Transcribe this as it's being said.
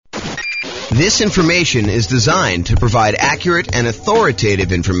This information is designed to provide accurate and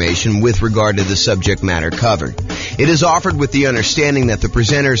authoritative information with regard to the subject matter covered. It is offered with the understanding that the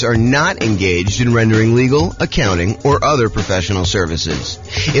presenters are not engaged in rendering legal, accounting, or other professional services.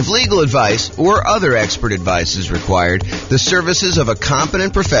 If legal advice or other expert advice is required, the services of a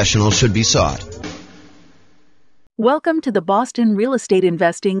competent professional should be sought. Welcome to the Boston Real Estate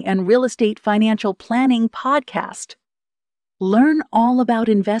Investing and Real Estate Financial Planning podcast. Learn all about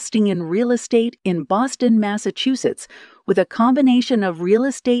investing in real estate in Boston, Massachusetts, with a combination of real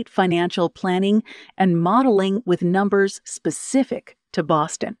estate financial planning and modeling with numbers specific to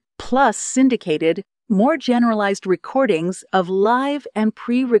Boston, plus syndicated, more generalized recordings of live and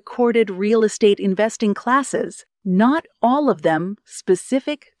pre-recorded real estate investing classes, not all of them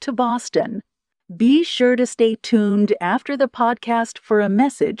specific to Boston. Be sure to stay tuned after the podcast for a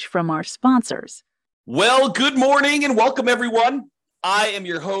message from our sponsors. Well, good morning and welcome, everyone. I am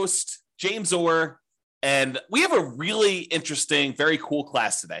your host, James Orr, and we have a really interesting, very cool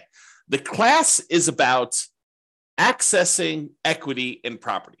class today. The class is about accessing equity in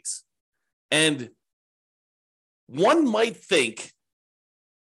properties. And one might think,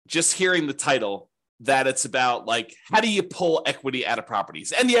 just hearing the title, that it's about like, how do you pull equity out of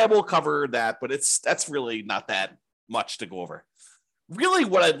properties? And yeah, we'll cover that, but that's really not that much to go over. Really,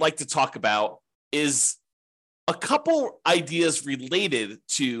 what I'd like to talk about is a couple ideas related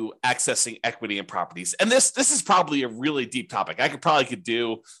to accessing equity in properties. And this is probably a really deep topic. I could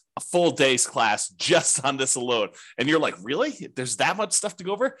do a full day's class just on this alone. And you're like, really? There's that much stuff to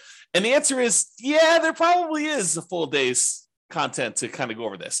go over? And the answer is, yeah, there probably is a full day's content to kind of go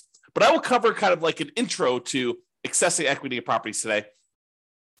over this. But I will cover kind of like an intro to accessing equity in properties today.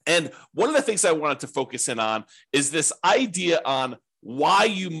 And one of the things I wanted to focus in on is this idea on why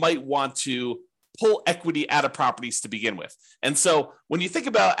you might want to pull equity out of properties to begin with. And so when you think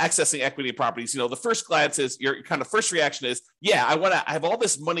about accessing equity in properties, the first glance is your kind of first reaction is, yeah, I have all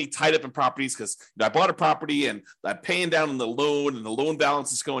this money tied up in properties because I bought a property and I'm paying down on the loan and the loan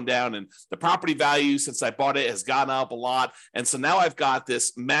balance is going down and the property value since I bought it has gone up a lot. And so now I've got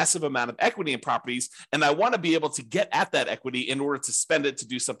this massive amount of equity in properties and I want to be able to get at that equity in order to spend it to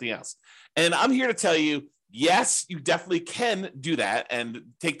do something else. And I'm here to tell you, yes, you definitely can do that and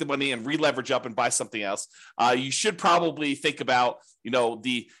take the money and re-leverage up and buy something else. You should probably think about,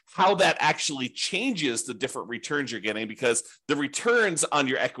 how that actually changes the different returns you're getting, because the returns on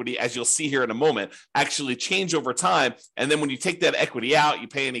your equity, as you'll see here in a moment, actually change over time. And then when you take that equity out, you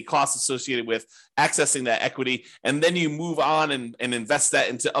pay any costs associated with accessing that equity, and then you move on and invest that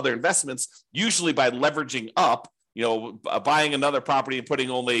into other investments, usually by leveraging up, buying another property and putting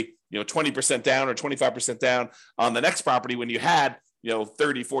only 20% down or 25% down on the next property when you had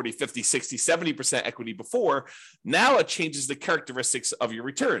 30, 40, 50, 60, 70% equity before. Now it changes the characteristics of your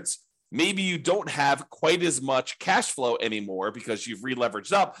returns. Maybe you don't have quite as much cash flow anymore because you've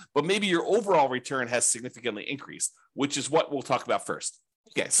re-leveraged up, but maybe your overall return has significantly increased, which is what we'll talk about first.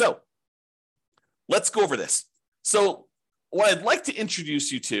 Okay, so let's go over this. So what I'd like to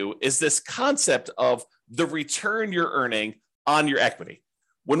introduce you to is this concept of the return you're earning on your equity.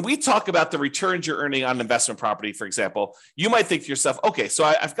 When we talk about the returns you're earning on investment property, for example, you might think to yourself, okay, so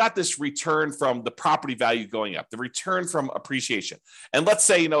I've got this return from the property value going up, the return from appreciation. And let's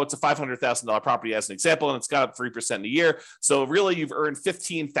say, it's a $500,000 property as an example, and it's got up 3% a year. So really you've earned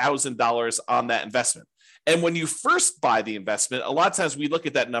 $15,000 on that investment. And when you first buy the investment, a lot of times we look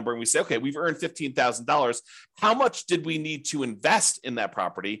at that number and we say, okay, we've earned $15,000. How much did we need to invest in that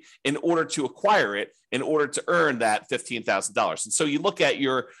property in order to acquire it, in order to earn that $15,000? And so you look at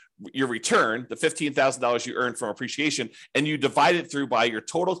your return, the $15,000 you earned from appreciation, and you divide it through by your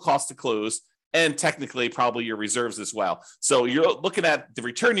total cost to close, and technically probably your reserves as well. So you're looking at the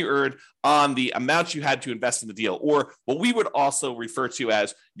return you earned on the amount you had to invest in the deal, or what we would also refer to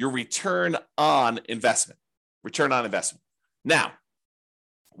as your return on investment. Return on investment. Now,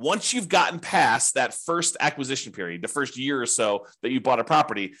 once you've gotten past that first acquisition period, the first year or so that you bought a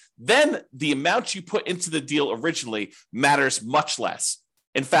property, then the amount you put into the deal originally matters much less.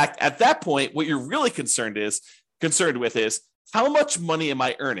 In fact, at that point, what you're really concerned with is how much money am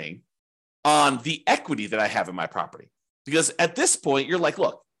I earning on the equity that I have in my property? Because at this point, you're like,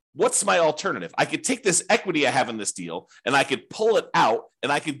 look, what's my alternative? I could take this equity I have in this deal and I could pull it out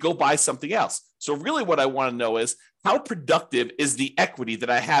and I could go buy something else. So really what I want to know is, how productive is the equity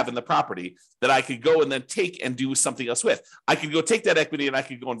that I have in the property that I could go and then take and do something else with? I could go take that equity and I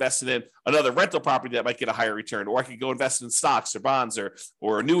could go invest it in another rental property that might get a higher return, or I could go invest in stocks or bonds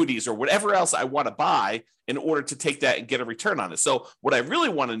or annuities or whatever else I want to buy in order to take that and get a return on it. So what I really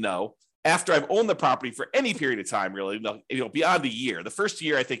want to know after I've owned the property for any period of time, really, beyond a year. The first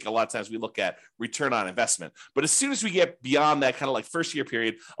year, I think a lot of times we look at return on investment. But as soon as we get beyond that kind of like first year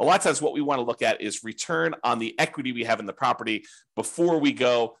period, a lot of times what we want to look at is return on the equity we have in the property before we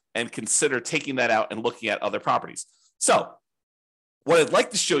go and consider taking that out and looking at other properties. So what I'd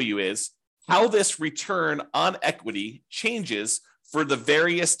like to show you is how this return on equity changes for the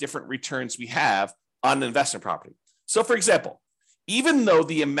various different returns we have on an investment property. So for example, even though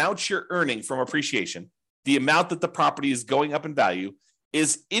the amount you're earning from appreciation, the amount that the property is going up in value,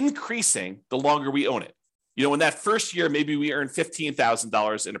 is increasing the longer we own it. In that first year, maybe we earned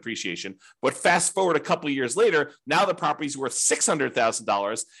 $15,000 in appreciation, but fast forward a couple of years later, now the property's worth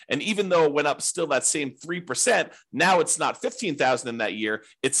 $600,000. And even though it went up still that same 3%, now it's not $15,000 in that year,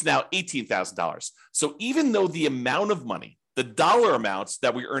 it's now $18,000. So even though the amount of money, the dollar amounts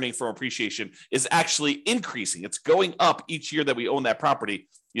that we're earning from appreciation is actually increasing. It's going up each year that we own that property,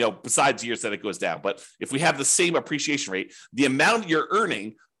 besides years that it goes down. But if we have the same appreciation rate, the amount you're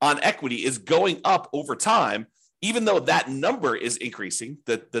earning on equity is going up over time, even though that number is increasing,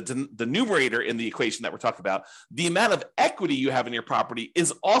 the numerator in the equation that we're talking about, the amount of equity you have in your property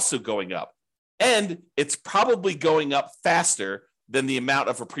is also going up. And it's probably going up faster than the amount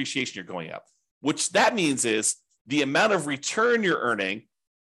of appreciation you're going up, which that means is the amount of return you're earning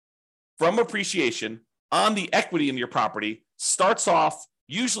from appreciation on the equity in your property starts off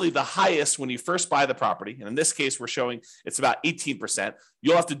usually the highest when you first buy the property. And in this case, we're showing it's about 18%.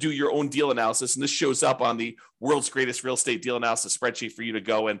 You'll have to do your own deal analysis. And this shows up on the World's Greatest Real Estate Deal Analysis spreadsheet for you to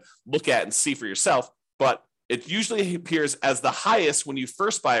go and look at and see for yourself. But it usually appears as the highest when you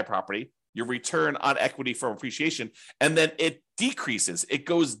first buy a property, your return on equity from appreciation, and then it decreases. It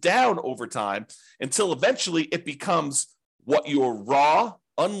goes down over time until eventually it becomes what your raw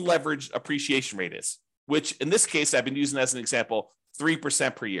unleveraged appreciation rate is, which in this case, I've been using as an example,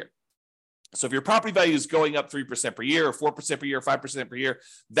 3% per year. So if your property value is going up 3% per year or 4% per year, or 5% per year,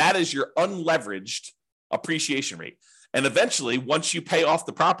 that is your unleveraged appreciation rate. And eventually, once you pay off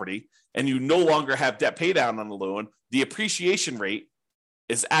the property and you no longer have debt pay down on the loan, the appreciation rate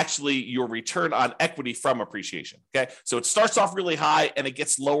is actually your return on equity from appreciation. Okay. So it starts off really high and it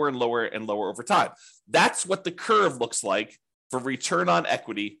gets lower and lower and lower over time. That's what the curve looks like for return on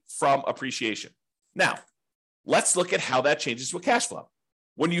equity from appreciation. Now, let's look at how that changes with cash flow.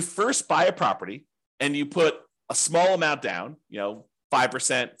 When you first buy a property and you put a small amount down, 5%,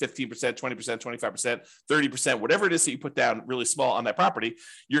 15%, 20%, 25%, 30%, whatever it is that you put down really small on that property,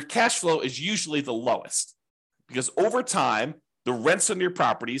 your cash flow is usually the lowest because over time, the rents on your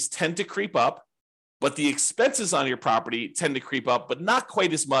properties tend to creep up, but the expenses on your property tend to creep up, but not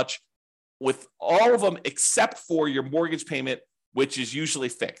quite as much with all of them except for your mortgage payment, which is usually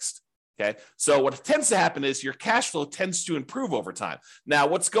fixed. Okay. So what tends to happen is your cash flow tends to improve over time. Now,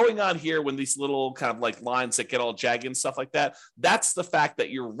 what's going on here when these little kind of like lines that get all jagged and stuff like that, that's the fact that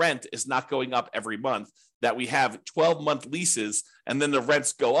your rent is not going up every month, that we have 12-month leases and then the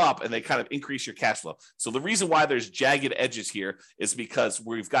rents go up and they kind of increase your cash flow. So the reason why there's jagged edges here is because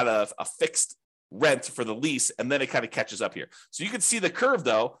we've got a fixed rent for the lease and then it kind of catches up here. So you can see the curve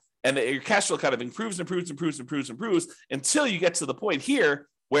though, and your cash flow kind of improves until you get to the point here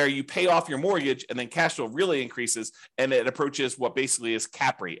where you pay off your mortgage and then cash flow really increases and it approaches what basically is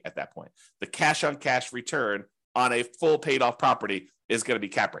cap rate at that point. The cash on cash return on a full paid off property is going to be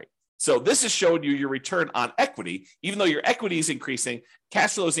cap rate. So this is showing you your return on equity. Even though your equity is increasing,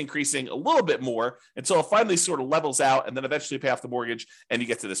 cash flow is increasing a little bit more until it finally sort of levels out and then eventually pay off the mortgage and you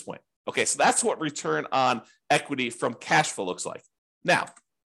get to this point. Okay, so that's what return on equity from cash flow looks like. Now,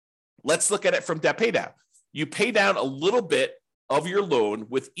 let's look at it from debt pay down. You pay down a little bit of your loan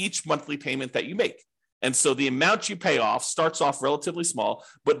with each monthly payment that you make. And so the amount you pay off starts off relatively small,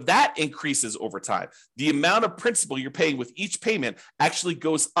 but that increases over time. The amount of principal you're paying with each payment actually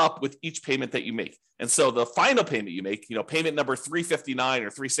goes up with each payment that you make. And so the final payment you make, payment number 359 or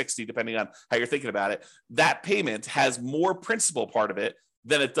 360, depending on how you're thinking about it, that payment has more principal part of it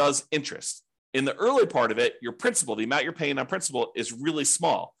than it does interest. In the early part of it, your principal, the amount you're paying on principal is really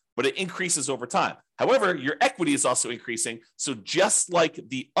small, but it increases over time. However, your equity is also increasing. So just like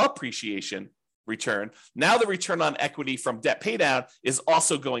the appreciation return, now the return on equity from debt pay down is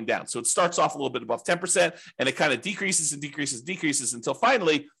also going down. So it starts off a little bit above 10% and it kind of decreases until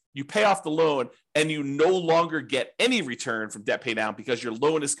finally you pay off the loan and you no longer get any return from debt pay down because your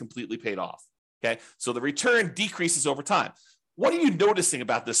loan is completely paid off. Okay. So the return decreases over time. What are you noticing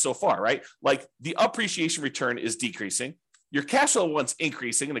about this so far, right? Like the appreciation return is decreasing. Your cash flow one's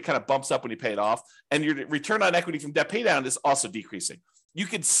increasing and it kind of bumps up when you pay it off. And your return on equity from debt pay down is also decreasing. You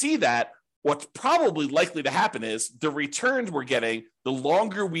can see that what's probably likely to happen is the returns we're getting, the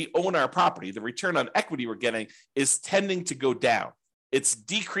longer we own our property, the return on equity we're getting is tending to go down. It's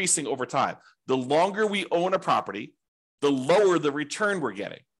decreasing over time. The longer we own a property, the lower the return we're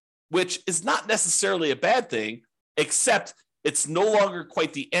getting, which is not necessarily a bad thing, except it's no longer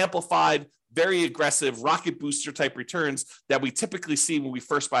quite the amplified, very aggressive rocket booster type returns that we typically see when we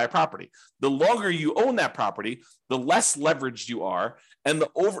first buy a property. The longer you own that property, the less leveraged you are, and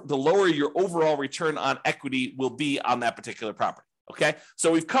the lower your overall return on equity will be on that particular property. Okay,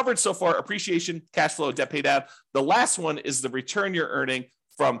 so we've covered so far appreciation, cash flow, debt pay down. The last one is the return you're earning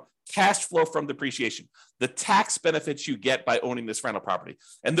from cash flow from depreciation, the tax benefits you get by owning this rental property.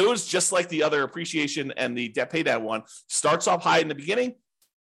 And those, just like the other appreciation and the debt pay down one, starts off high in the beginning,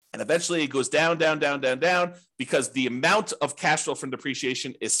 and eventually it goes down, because the amount of cash flow from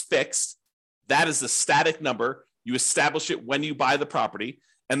depreciation is fixed. That is a static number. You establish it when you buy the property,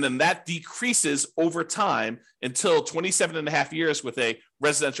 and then that decreases over time until 27 and a half years with a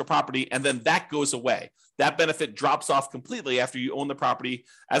residential property, and then that goes away. That benefit drops off completely after you own the property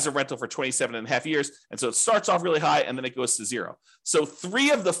as a rental for 27 and a half years, and so it starts off really high, and then it goes to zero. So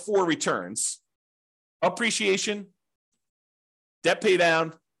 3 of the 4 returns, appreciation, debt pay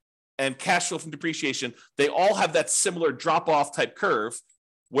down, and cash flow from depreciation, they all have that similar drop-off type curve,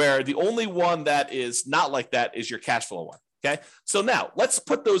 where the only one that is not like that is your cash flow one. Okay, so now let's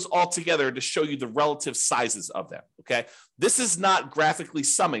put those all together to show you the relative sizes of them. Okay, this is not graphically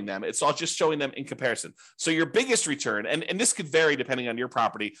summing them, it's all just showing them in comparison. So your biggest return, and this could vary depending on your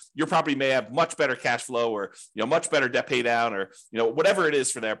property may have much better cash flow, or much better debt pay down, or whatever it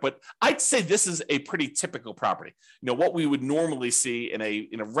is for there. But I'd say this is a pretty typical property, what we would normally see in a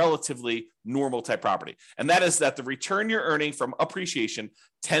relatively normal type property. And that is that the return you're earning from appreciation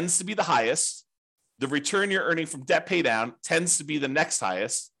tends to be the highest. The return you're earning from debt pay down tends to be the next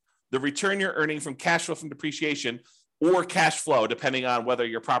highest. The return you're earning from cash flow from depreciation or cash flow, depending on whether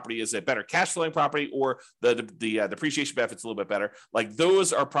your property is a better cash flowing property or the depreciation benefit's a little bit better. Like,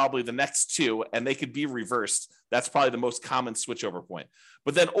 those are probably the next 2, and they could be reversed. That's probably the most common switchover point.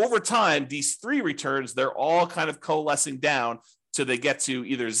 But then over time, these 3 returns, they're all kind of coalescing down till they get to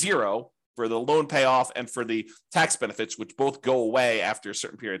either zero for the loan payoff and for the tax benefits, which both go away after a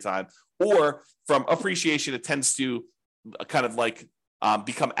certain period of time, or from appreciation, it tends to kind of like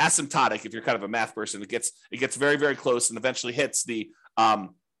become asymptotic. If you're kind of a math person, it gets very, very close and eventually hits the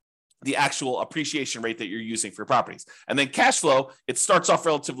actual appreciation rate that you're using for properties. And then cash flow, it starts off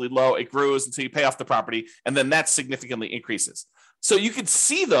relatively low, it grows until you pay off the property, and then that significantly increases. So you can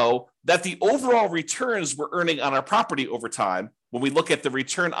see, though, that the overall returns we're earning on our property over time, when we look at the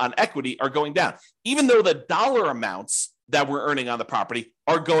return on equity, are going down, even though the dollar amounts that we're earning on the property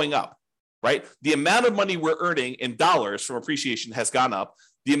are going up, right? The amount of money we're earning in dollars from appreciation has gone up.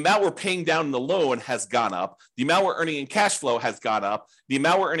 The amount we're paying down in the loan has gone up. The amount we're earning in cash flow has gone up. The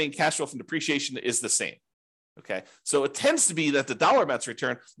amount we're earning in cash flow from depreciation is the same. Okay, so it tends to be that the dollar amounts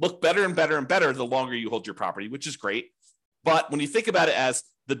return look better and better and better the longer you hold your property, which is great. But when you think about it as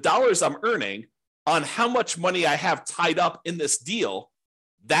the dollars I'm earning on how much money I have tied up in this deal,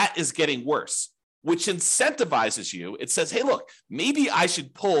 that is getting worse, which incentivizes you. It says, hey, look, maybe I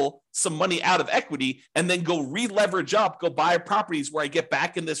should pull some money out of equity and then go re-leverage up, go buy properties where I get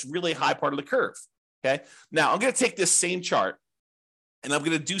back in this really high part of the curve. Okay, now I'm going to take this same chart and I'm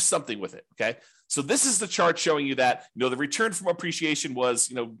going to do something with it. Okay, so this is the chart showing you that, the return from appreciation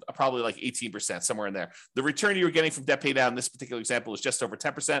was, probably like 18%, somewhere in there. The return you were getting from debt pay down in this particular example is just over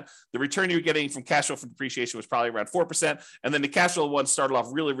 10%. The return you were getting from cash flow from depreciation was probably around 4%. And then the cash flow one started off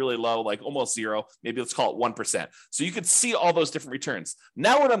really, really low, like almost zero. Maybe let's call it 1%. So you could see all those different returns.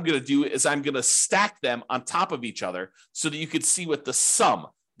 Now what I'm going to do is I'm going to stack them on top of each other so that you could see what the sum,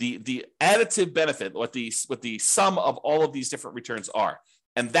 the additive benefit, what the sum of all of these different returns are.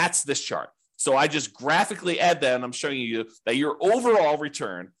 And that's this chart. So I just graphically add that, and I'm showing you that your overall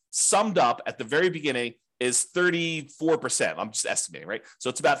return summed up at the very beginning is 34%. I'm just estimating, right?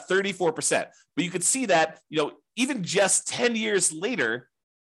 So it's about 34%. But you could see that, even just 10 years later,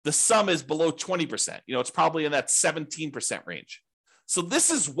 the sum is below 20%. It's probably in that 17% range. So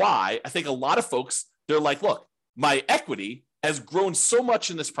this is why I think a lot of folks, they're like, look, my equity has grown so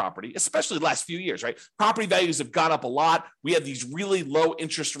much in this property, especially the last few years, right? Property values have gone up a lot. We have these really low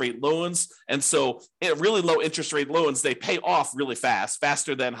interest rate loans. And so really low interest rate loans, they pay off really fast,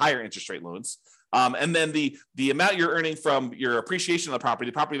 faster than higher interest rate loans. And then the amount you're earning from your appreciation of the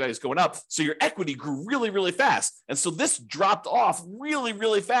property value is going up. So your equity grew really, really fast. And so this dropped off really,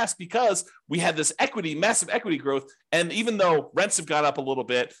 really fast because we had this massive equity growth. And even though rents have gone up a little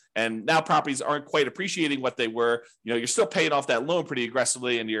bit and now properties aren't quite appreciating what they were, you're still paying off that loan pretty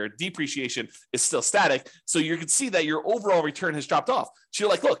aggressively and your depreciation is still static. So you can see that your overall return has dropped off. So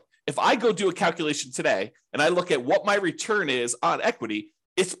you're like, look, if I go do a calculation today and I look at what my return is on equity,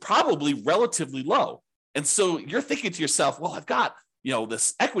 it's probably relatively low. And so you're thinking to yourself, well, I've got,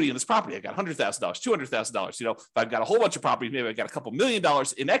 this equity in this property. I've got $100,000, $200,000. If I've got a whole bunch of properties, maybe I've got a couple $1 million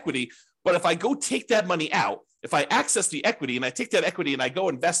in equity. But if I go take that money out, if I access the equity and I take that equity and I go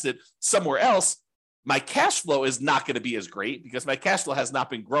invest it somewhere else, my cash flow is not going to be as great because my cash flow has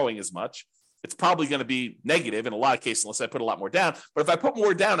not been growing as much. It's probably going to be negative in a lot of cases unless I put a lot more down. But if I put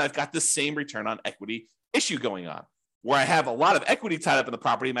more down, I've got the same return on equity issue going on, where I have a lot of equity tied up in the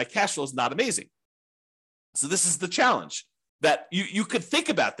property, my cash flow is not amazing. So this is the challenge that you could think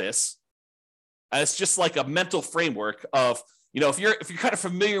about this as just like a mental framework of, if you're kind of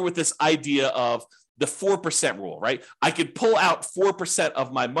familiar with this idea of the 4% rule, right? I could pull out 4%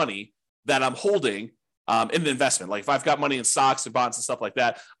 of my money that I'm holding in the investment. Like if I've got money in stocks and bonds and stuff like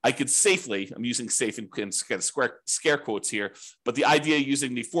that, I could safely, I'm using safe in kind of scare quotes here, but the idea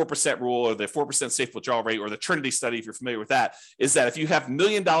using the 4% rule or the 4% safe withdrawal rate or the Trinity study, if you're familiar with that, is that if you have $1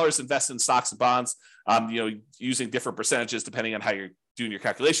 million invested in stocks and bonds, using different percentages depending on how you're doing your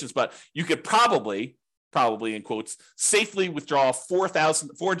calculations, but you could probably in quotes, safely withdraw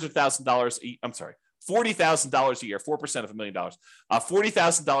 $400,000. I'm sorry. $40,000 a year, 4% of $1 million,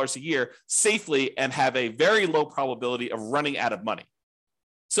 $40,000 a year safely and have a very low probability of running out of money.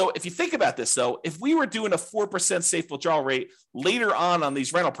 So if you think about this, though, if we were doing a 4% safe withdrawal rate later on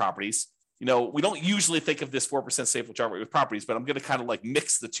these rental properties, we don't usually think of this 4% safe withdrawal rate with properties, but I'm going to kind of like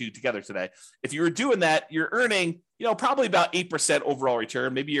mix the two together today. If you were doing that, you're earning, probably about 8% overall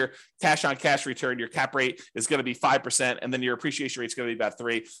return. Maybe your cash on cash return, your cap rate is going to be 5%, and then your appreciation rate is going to be about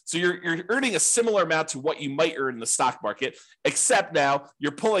 3%. So you're earning a similar amount to what you might earn in the stock market, except now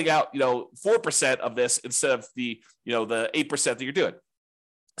you're pulling out, 4% of this instead of the 8% that you're doing.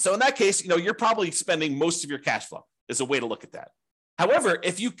 So in that case, you're probably spending most of your cash flow is a way to look at that. However,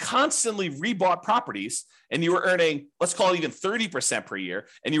 if you constantly rebought properties and you were earning, let's call it even 30% per year,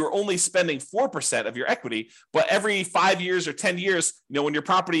 and you were only spending 4% of your equity, but every 5 years or 10 years, when your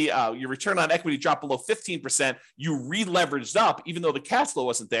property, your return on equity dropped below 15%, you re-leveraged up, even though the cash flow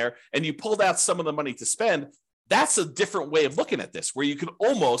wasn't there, and you pulled out some of the money to spend. That's a different way of looking at this, where you could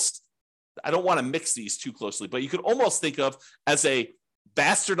almost, I don't want to mix these too closely, but you could almost think of as a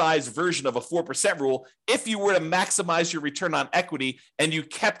bastardized version of a 4% rule if you were to maximize your return on equity and you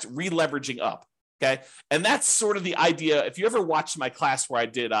kept re-leveraging up, okay? And that's sort of the idea. If you ever watched my class where I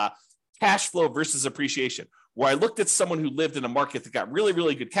did cash flow versus appreciation, where I looked at someone who lived in a market that got really,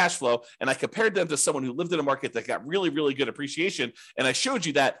 really good cash flow, and I compared them to someone who lived in a market that got really, really good appreciation, and I showed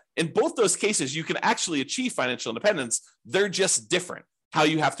you that in both those cases, you can actually achieve financial independence. They're just different how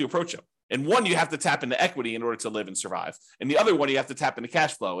you have to approach them. And one, you have to tap into equity in order to live and survive. And the other one, you have to tap into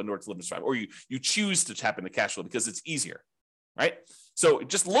cash flow in order to live and survive. Or you choose to tap into cash flow because it's easier, right? So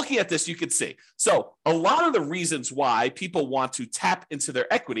just looking at this, you could see. So a lot of the reasons why people want to tap into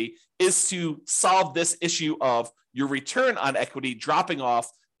their equity is to solve this issue of your return on equity dropping off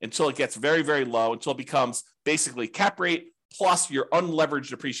until it gets very, very low, until it becomes basically cap rate plus your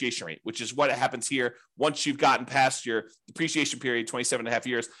unleveraged appreciation rate, which is what happens here once you've gotten past your depreciation period, 27 and a half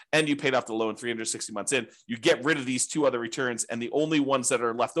years, and you paid off the loan 360 months in. You get rid of these two other returns, and the only ones that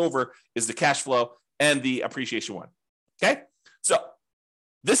are left over is the cash flow and the appreciation one, okay? So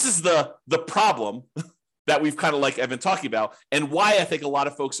this is the problem that we've kind of like I've been talking about, and why I think a lot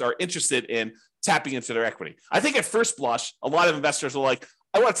of folks are interested in tapping into their equity. I think at first blush, a lot of investors are like,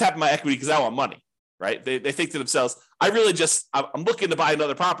 I want to tap in my equity because I want money. Right? They think to themselves, I'm looking to buy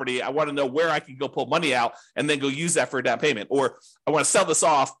another property. I want to know where I can go pull money out and then go use that for a down payment. Or I want to sell this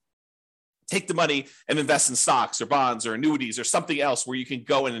off, take the money and invest in stocks or bonds or annuities or something else where you can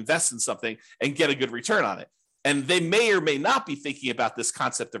go and invest in something and get a good return on it. And they may or may not be thinking about this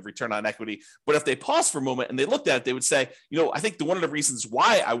concept of return on equity. But if they pause for a moment and they looked at it, they would say, I think one of the reasons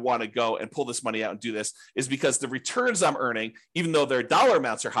why I want to go and pull this money out and do this is because the returns I'm earning, even though their dollar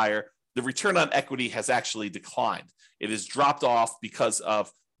amounts are higher, the return on equity has actually declined. It has dropped off because of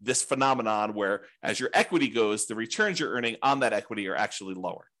this phenomenon where as your equity goes, the returns you're earning on that equity are actually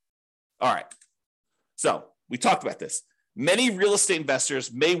lower. All right. So we talked about this. Many real estate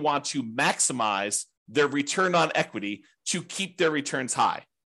investors may want to maximize their return on equity to keep their returns high.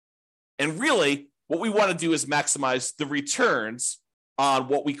 And really, what we want to do is maximize the returns on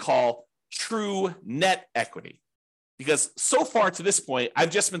what we call true net equity. Because so far to this point, I've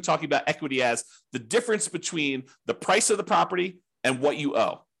just been talking about equity as the difference between the price of the property and what you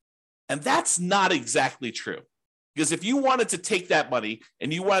owe. And that's not exactly true. Because if you wanted to take that money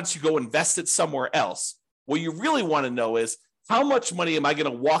and you wanted to go invest it somewhere else, what you really want to know is how much money am I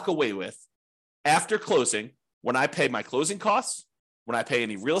going to walk away with after closing when I pay my closing costs, when I pay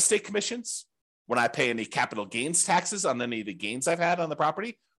any real estate commissions, when I pay any capital gains taxes on any of the gains I've had on the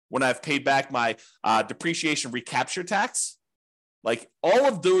property, when I've paid back my depreciation recapture tax. Like all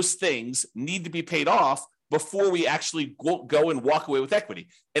of those things need to be paid off before we actually go and walk away with equity.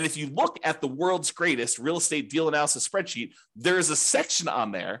 And if you look at the world's greatest real estate deal analysis spreadsheet, there is a section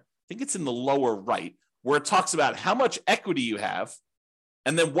on there, I think it's in the lower right, where it talks about how much equity you have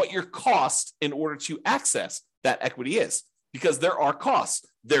and then what your cost in order to access that equity is. Because there are costs.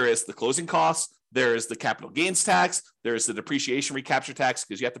 There is the closing costs, there is the capital gains tax, there is the depreciation recapture tax,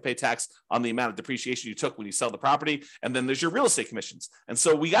 because you have to pay tax on the amount of depreciation you took when you sell the property, and then there's your real estate commissions. And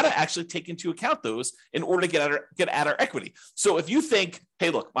so we got to actually take into account those in order to get at our equity. So if you think, hey,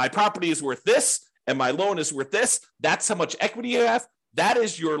 look, my property is worth this and my loan is worth this, that's how much equity you have, that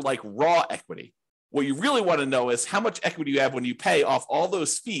is your like raw equity. What you really want to know is how much equity you have when you pay off all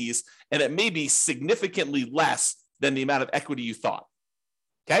those fees, and it may be significantly less than the amount of equity you thought.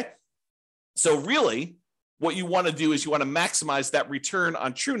 Okay? So really, what you want to do is you want to maximize that return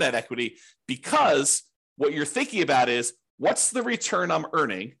on true net equity, because what you're thinking about is what's the return I'm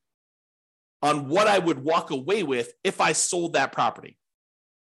earning on what I would walk away with if I sold that property?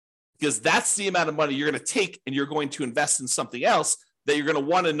 Because that's the amount of money you're going to take and you're going to invest in something else that you're going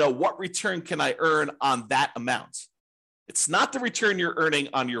to want to know what return can I earn on that amount. It's not the return you're earning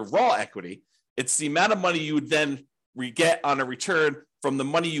on your raw equity. It's the amount of money you would then get on a return from the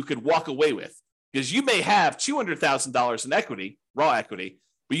money you could walk away with. Because you may have $200,000 in equity, raw equity,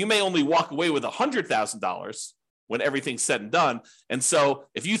 but you may only walk away with $100,000 when everything's said and done. And so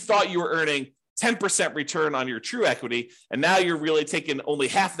if you thought you were earning 10% return on your true equity, and now you're really taking only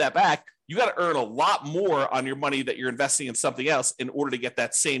half of that back, you got to earn a lot more on your money that you're investing in something else in order to get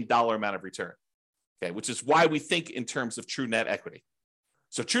that same dollar amount of return. Okay, which is why we think in terms of true net equity.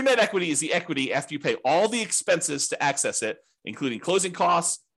 So true net equity is the equity after you pay all the expenses to access it, including closing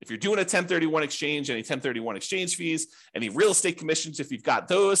costs. If you're doing a 1031 exchange, any 1031 exchange fees, any real estate commissions, if you've got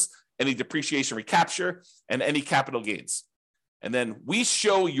those, any depreciation recapture, and any capital gains. And then we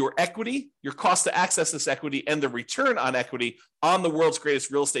show your equity, your cost to access this equity, and the return on equity on the world's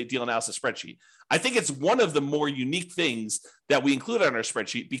greatest real estate deal analysis spreadsheet. I think it's one of the more unique things that we include on our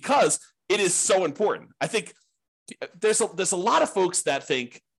spreadsheet because it is so important. I think there's a lot of folks that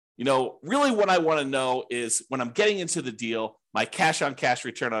think, you know, really what I want to know is when I'm getting into the deal, my cash on cash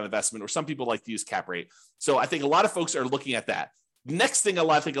return on investment, or some people like to use cap rate. So I think a lot of folks are looking at that. Next thing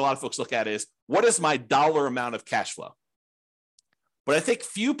I think a lot of folks look at is what is my dollar amount of cash flow? But I think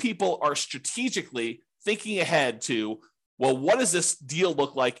few people are strategically thinking ahead to, well, what does this deal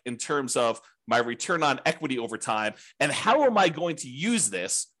look like in terms of my return on equity over time? And how am I going to use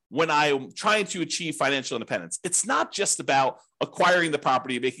this when I'm trying to achieve financial independence? It's not just about acquiring the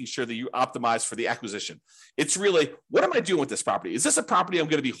property and making sure that you optimize for the acquisition. It's really, what am I doing with this property? Is this a property I'm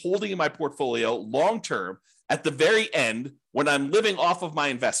going to be holding in my portfolio long-term at the very end when I'm living off of my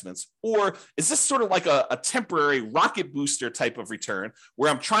investments? Or is this sort of like a temporary rocket booster type of return where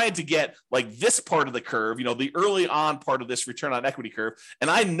I'm trying to get like this part of the curve, you know, the early on part of this return on equity curve. And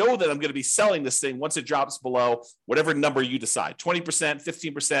I know that I'm going to be selling this thing once it drops below whatever number you decide, 20%,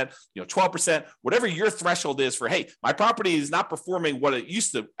 15%, 12%, whatever your threshold is for, hey, my property is not performing what it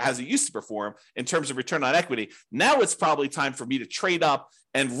used to perform in terms of return on equity. Now it's probably time for me to trade up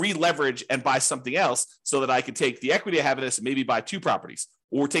and re-leverage and buy something else so that I can take the equity I have in this and maybe buy 2 properties,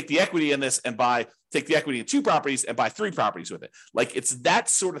 or take the equity in this and take the equity in 2 properties and buy 3 properties with it. Like, it's that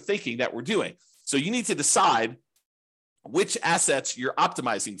sort of thinking that we're doing. So you need to decide which assets you're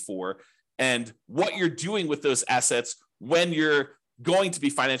optimizing for and what you're doing with those assets when you're going to be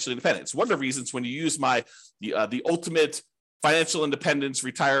financially independent. It's one of the reasons when you use the ultimate financial independence,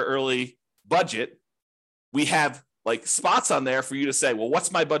 retire early budget, we have like spots on there for you to say, well,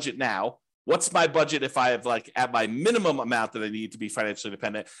 what's my budget now? What's my budget if I have like at my minimum amount that I need to be financially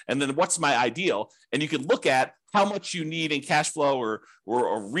independent? And then what's my ideal? And you can look at how much you need in cash flow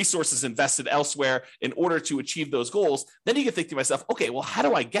or resources invested elsewhere in order to achieve those goals. Then you can think to myself, okay, well, how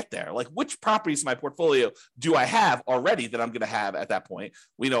do I get there? Like, which properties in my portfolio do I have already that I'm going to have at that point?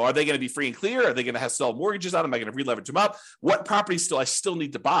 Are they going to be free and clear? Are they going to have sell mortgages on them? Am I going to re-leverage them up? What properties do I still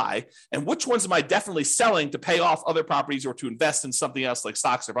need to buy? And which ones am I definitely selling to pay off other properties or to invest in something else like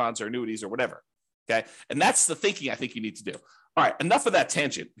stocks or bonds or annuities or whatever? Okay. And that's the thinking I think you need to do. All right. Enough of that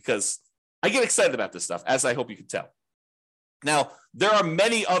tangent, because I get excited about this stuff, as I hope you can tell. Now, there are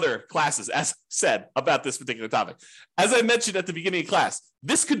many other classes, as I said, about this particular topic. As I mentioned at the beginning of class,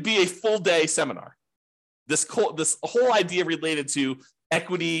 this could be a full day seminar. This whole idea related to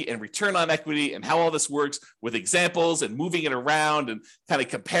equity and return on equity and how all this works with examples and moving it around and kind of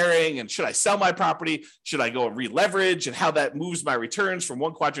comparing, and should I sell my property? Should I go and re-leverage, and how that moves my returns from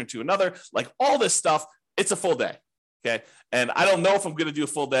one quadrant to another? Like all this stuff, it's a full day. Okay. And I don't know if I'm going to do a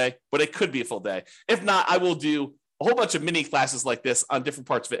full day, but it could be a full day. If not, I will do a whole bunch of mini classes like this on different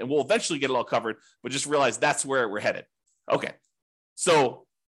parts of it, and we'll eventually get it all covered, but just realize that's where we're headed. Okay. So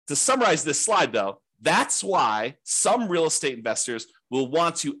to summarize this slide though, that's why some real estate investors will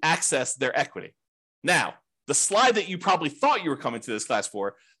want to access their equity. Now, the slide that you probably thought you were coming to this class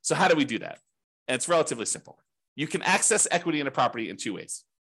for, so how do we do that? And it's relatively simple. You can access equity in a property in two ways.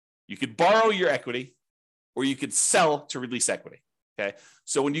 You could borrow your equity, or you could sell to release equity, okay?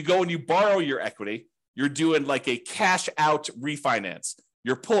 So when you go and you borrow your equity, you're doing like a cash out refinance.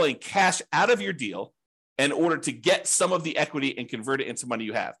 You're pulling cash out of your deal in order to get some of the equity and convert it into money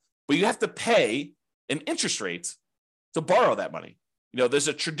you have. But you have to pay an interest rate to borrow that money. You know, there's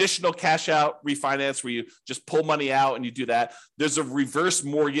a traditional cash out refinance where you just pull money out and you do that. There's a reverse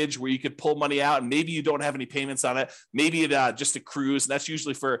mortgage where you could pull money out and maybe you don't have any payments on it. Maybe it just accrues. And that's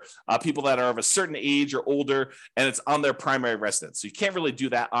usually for people that are of a certain age or older, and it's on their primary residence. So you can't really do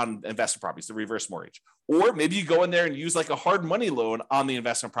that on investment properties, the reverse mortgage. Or maybe you go in there and use like a hard money loan on the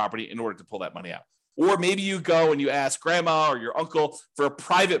investment property in order to pull that money out. Or maybe you go and you ask grandma or your uncle for a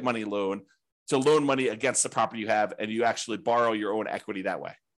private money loan to loan money against the property you have, and you actually borrow your own equity that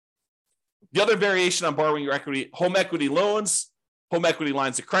way. The other variation on borrowing your equity, home equity loans, home equity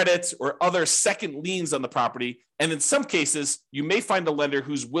lines of credit, or other second liens on the property. And in some cases, you may find a lender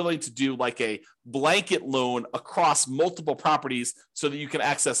who's willing to do like a blanket loan across multiple properties so that you can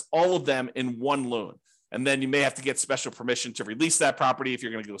access all of them in one loan. And then you may have to get special permission to release that property if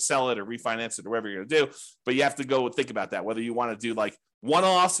you're going to go sell it or refinance it or whatever you're going to do. But you have to go and think about that, whether you want to do like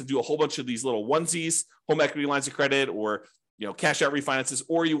one-offs and do a whole bunch of these little onesies, home equity lines of credit, or cash out refinances,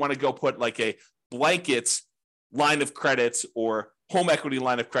 or you want to go put like a blanket line of credit or home equity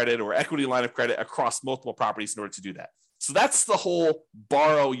line of credit or equity line of credit across multiple properties in order to do that. So that's the whole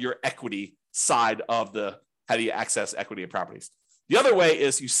borrow your equity side of the how do you access equity in properties. The other way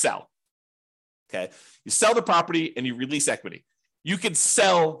is you sell. Okay, you sell the property and you release equity. You can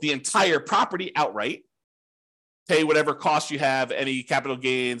sell the entire property outright, pay whatever cost you have, any capital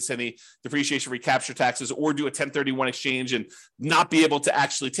gains, any depreciation, recapture taxes, or do a 1031 exchange and not be able to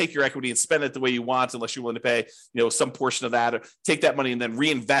actually take your equity and spend it the way you want unless you're willing to pay, some portion of that, or take that money and then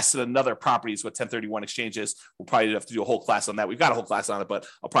reinvest in another property is what 1031 exchange is. We'll probably have to do a whole class on that. We've got a whole class on it, but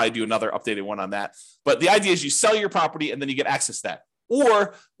I'll probably do another updated one on that. But the idea is you sell your property and then you get access to that.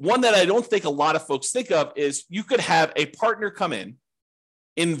 Or one that I don't think a lot of folks think of is you could have a partner come in,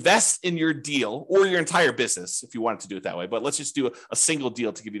 invest in your deal or your entire business if you wanted to do it that way. But let's just do a single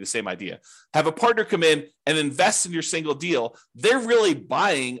deal to give you the same idea. Have a partner come in and invest in your single deal. They're really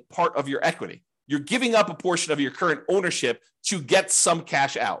buying part of your equity. You're giving up a portion of your current ownership to get some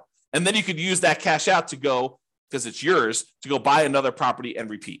cash out. And then you could use that cash out to go, because it's yours, to go buy another property and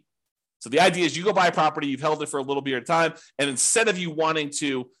repeat. So the idea is you go buy a property, you've held it for a little bit of time, and instead of you wanting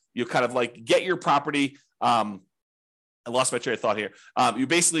to, kind of like get your property, I lost my train of thought here. You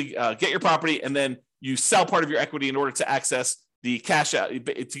basically get your property and then you sell part of your equity in order to access the cash out,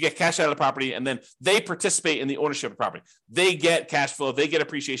 to get cash out of the property, and then they participate in the ownership of the property. They get cash flow, they get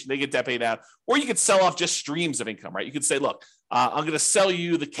appreciation, they get debt paid out, or you could sell off just streams of income, right? You could say, look, I'm going to sell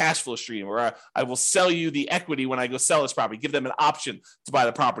you the cash flow stream, or I will sell you the equity when I go sell this property, give them an option to buy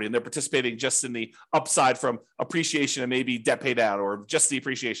the property, and they're participating just in the upside from appreciation and maybe debt paid out or just the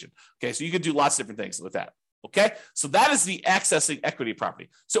appreciation. Okay, so you could do lots of different things with that. Okay, so that is the accessing equity property.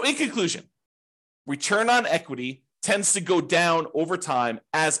 So in conclusion, return on equity tends to go down over time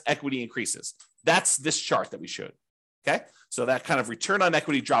as equity increases. That's this chart that we showed. Okay, so that kind of return on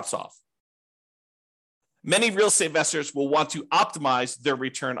equity drops off. Many real estate investors will want to optimize their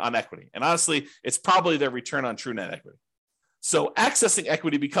return on equity. And honestly, it's probably their return on true net equity. So accessing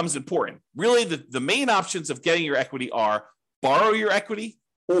equity becomes important. Really, the main options of getting your equity are borrow your equity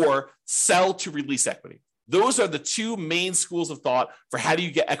or sell to release equity. Those are the two main schools of thought for how do you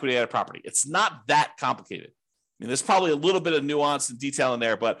get equity out of property. It's not that complicated. I mean, there's probably a little bit of nuance and detail in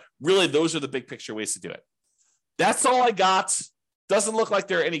there, but really those are the big picture ways to do it. That's all I got. Doesn't look like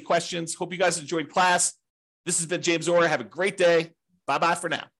there are any questions. Hope you guys enjoyed class. This has been James Orr. Have a great day. Bye-bye for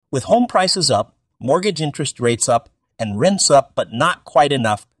now. With home prices up, mortgage interest rates up, and rents up, but not quite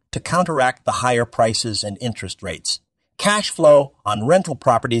enough to counteract the higher prices and interest rates, cash flow on rental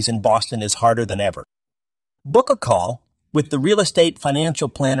properties in Boston is harder than ever. Book a call with the Real Estate Financial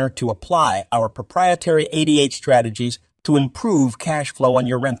Planner to apply our proprietary 88 strategies to improve cash flow on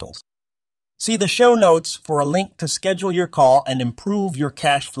your rentals. See the show notes for a link to schedule your call and improve your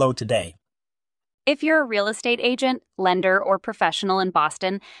cash flow today. If you're a real estate agent, lender, or professional in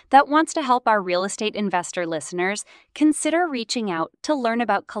Boston that wants to help our real estate investor listeners, consider reaching out to learn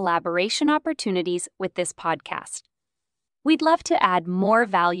about collaboration opportunities with this podcast. We'd love to add more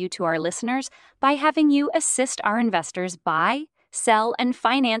value to our listeners by having you assist our investors buy, sell, and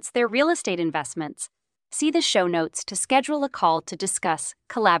finance their real estate investments. See the show notes to schedule a call to discuss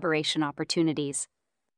collaboration opportunities.